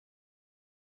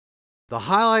The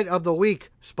highlight of the week,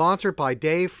 sponsored by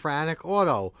Dave Franek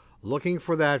Auto. Looking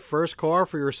for that first car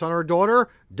for your son or daughter?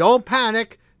 Don't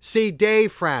panic. See Dave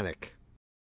Franek.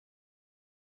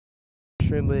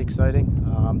 Extremely exciting.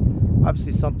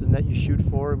 Obviously something that you shoot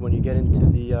for when you get into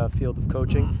the field of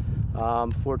coaching.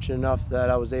 I'm fortunate enough that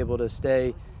I was able to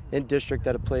stay in district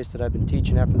at a place that I've been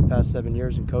teaching at for the past 7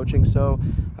 years in coaching. So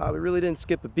we really didn't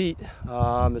skip a beat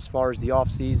as far as the off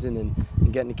season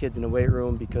and getting the kids in the weight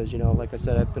room because, you know, like I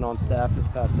said, I've been on staff for the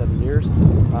past 7 years.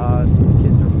 So the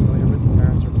kids are familiar with it, the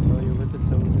parents are familiar with it,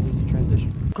 so it was an easy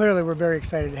transition. Clearly we're very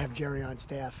excited to have Jerry on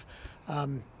staff.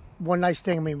 One nice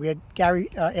thing, I mean, we had Gary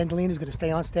Andolina is going to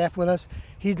stay on staff with us.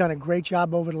 He's done a great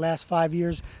job over the last 5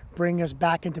 years bringing us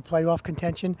back into playoff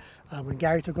contention. When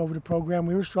Gary took over the program,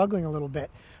 we were struggling a little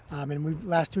bit. And we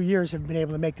last 2 years have been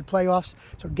able to make the playoffs.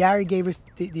 So Gary gave us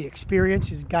the experience.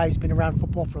 He's a guy who's been around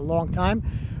football for a long time.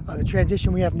 The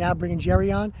transition we have now bringing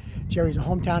Jerry on. Jerry's a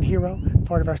hometown hero,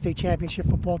 part of our state championship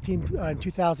football team in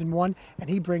 2001, and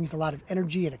he brings a lot of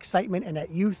energy and excitement and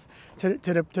that youth to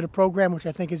the program, which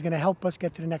I think is going to help us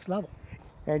get to the next level.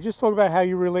 And just talk about how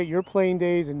you relate your playing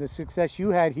days and the success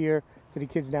you had here to the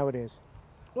kids nowadays.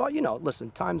 Well, you know,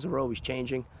 listen, times are always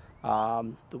changing.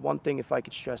 The one thing, if I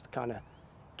could stress to kind of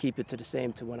keep it to the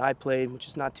same to when I played, which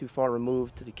is not too far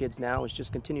removed to the kids now, is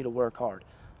just continue to work hard.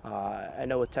 I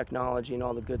know with technology and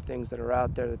all the good things that are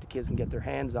out there that the kids can get their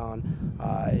hands on,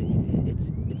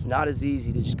 it's not as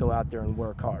easy to just go out there and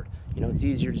work hard. You know, it's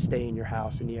easier to stay in your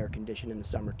house in the air conditioning in the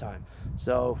summertime.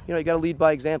 So, you know, you got to lead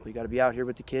by example. You got to be out here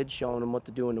with the kids, showing them what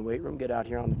to do in the weight room, get out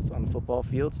here on the football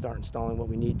field, start installing what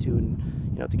we need to,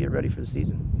 and, you know, to get ready for the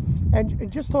season.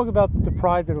 And just talk about the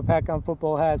pride that Hopatcong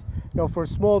football has. You know, for a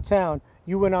small town,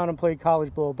 you went on and played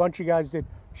college ball. A bunch of guys did.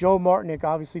 Joe Martinick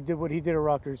obviously did what he did at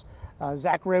Rutgers.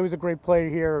 Zach Ray was a great player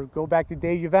here. Go back to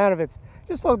Dave Jovanovitz.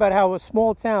 Just talk about how a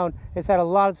small town has had a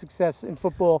lot of success in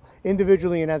football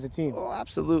individually and as a team. Well,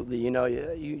 absolutely. You know,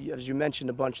 as you mentioned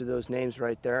a bunch of those names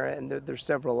right there, and there's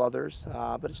several others,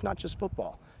 but it's not just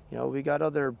football. You know, we got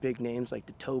other big names like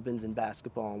the Tobins in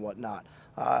basketball and whatnot.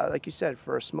 Like you said,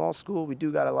 for a small school, we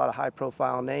do got a lot of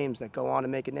high-profile names that go on to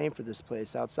make a name for this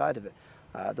place outside of it.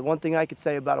 The one thing I could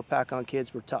say about Hopatcong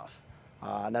kids, we're tough.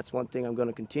 And that's one thing I'm going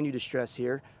to continue to stress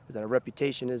here, is that our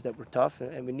reputation is that we're tough,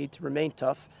 and we need to remain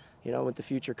tough, you know, with the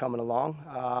future coming along.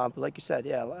 But like you said,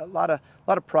 yeah, a lot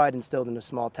of pride instilled in a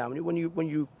small town. When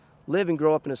you live and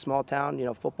grow up in a small town, you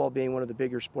know, football being one of the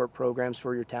bigger sport programs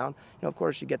for your town, you know, of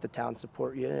course you get the town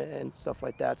support you and stuff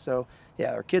like that. So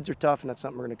yeah, our kids are tough, and that's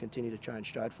something we're going to continue to try and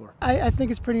strive for. I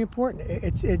think it's pretty important.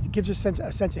 It gives a sense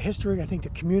of history. I think the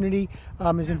community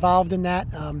is involved in that.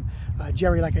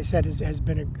 Jerry, like I said, has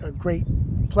been a great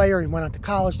player. He went on to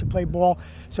college to play ball.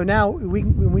 So now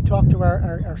when we talk to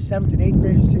our 7th and 8th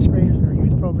graders and 6th graders in our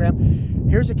youth program,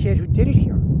 here's a kid who did it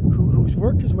here, who's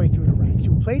worked his way through the ranks,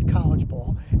 who played college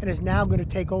ball, and is now going to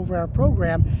take over our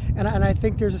program. And I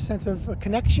think there's a sense of a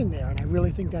connection there, and I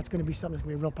really think that's going to be something that's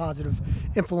going to be a real positive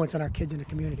influence on our kids in the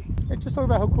community. And just talk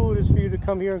about how cool it is for you to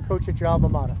come here and coach at your alma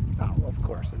mater. Oh, well, of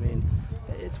course. I mean,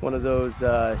 it's one of those you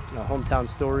know, hometown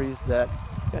stories that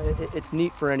it's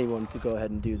neat for anyone to go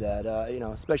ahead and do that. You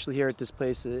know, especially here at this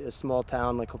place, a small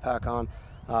town like Hopatcong.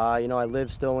 You know, I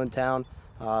live still in town.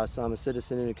 So I'm a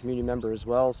citizen and a community member as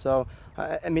well. So,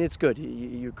 I mean, it's good.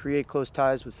 You create close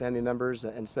ties with family members,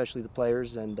 and especially the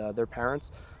players and their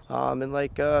parents. And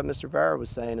like Mr. Vara was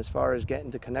saying, as far as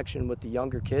getting the connection with the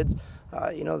younger kids,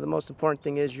 you know, the most important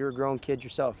thing is you're a grown kid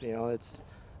yourself. You know,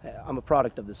 I'm a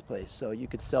product of this place, so you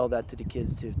could sell that to the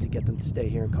kids to get them to stay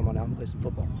here and come on out and play some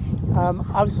football.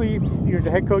 Obviously, you're the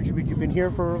head coach, but you've been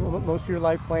here for most of your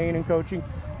life playing and coaching.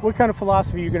 What kind of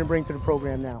philosophy are you going to bring to the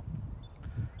program now?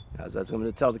 As I'm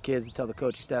going to tell the kids, to tell the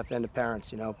coaching staff and the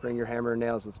parents, you know, bring your hammer and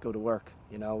nails, let's go to work.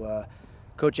 You know,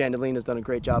 Coach Andolina has done a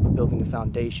great job of building the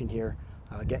foundation here,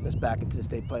 getting us back into the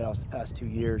state playoffs the past 2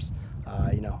 years.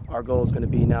 You know, our goal is going to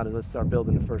be now to let's start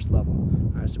building the first level.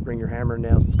 All right, so bring your hammer and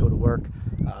nails, let's go to work.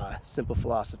 Simple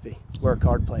philosophy, work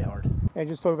hard, play hard. And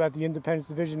just talk about the Independence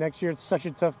Division next year. It's such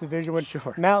a tough division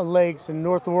with Mountain Lakes and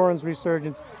North Orleans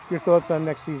resurgence. Your thoughts on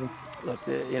next season? Look,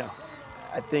 you know,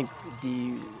 I think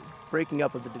the breaking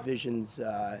up of the divisions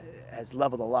has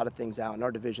leveled a lot of things out, and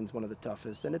our division's one of the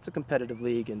toughest. And it's a competitive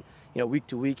league, and you know, week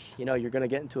to week, you know, you're going to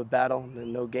get into a battle,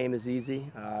 and no game is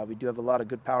easy. We do have a lot of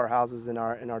good powerhouses in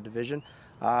our division,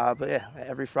 but yeah,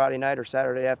 every Friday night or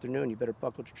Saturday afternoon, you better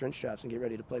buckle your trench straps and get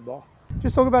ready to play ball.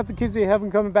 Just talk about the kids that you have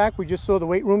coming back. We just saw the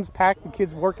weight rooms packed, the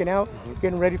kids working out,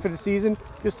 getting ready for the season.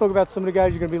 Just talk about some of the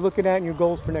guys you're going to be looking at and your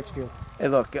goals for next year. Hey,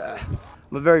 look,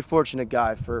 I'm a very fortunate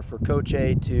guy for Coach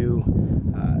A to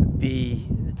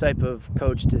type of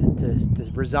coach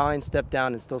to resign, step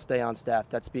down, and still stay on staff,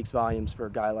 that speaks volumes for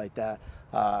a guy like that.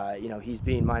 You know, he's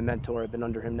been my mentor. I've been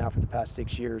under him now for the past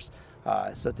 6 years.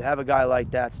 So to have a guy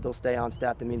like that still stay on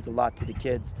staff, that means a lot to the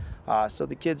kids. So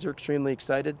the kids are extremely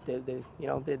excited.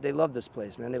 They love this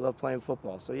place, man. They love playing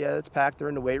football. So yeah, it's packed. They're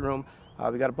in the weight room.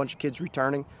 We got a bunch of kids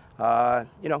returning.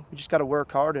 You know, we just got to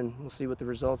work hard, and we'll see what the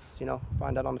results, you know,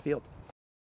 find out on the field.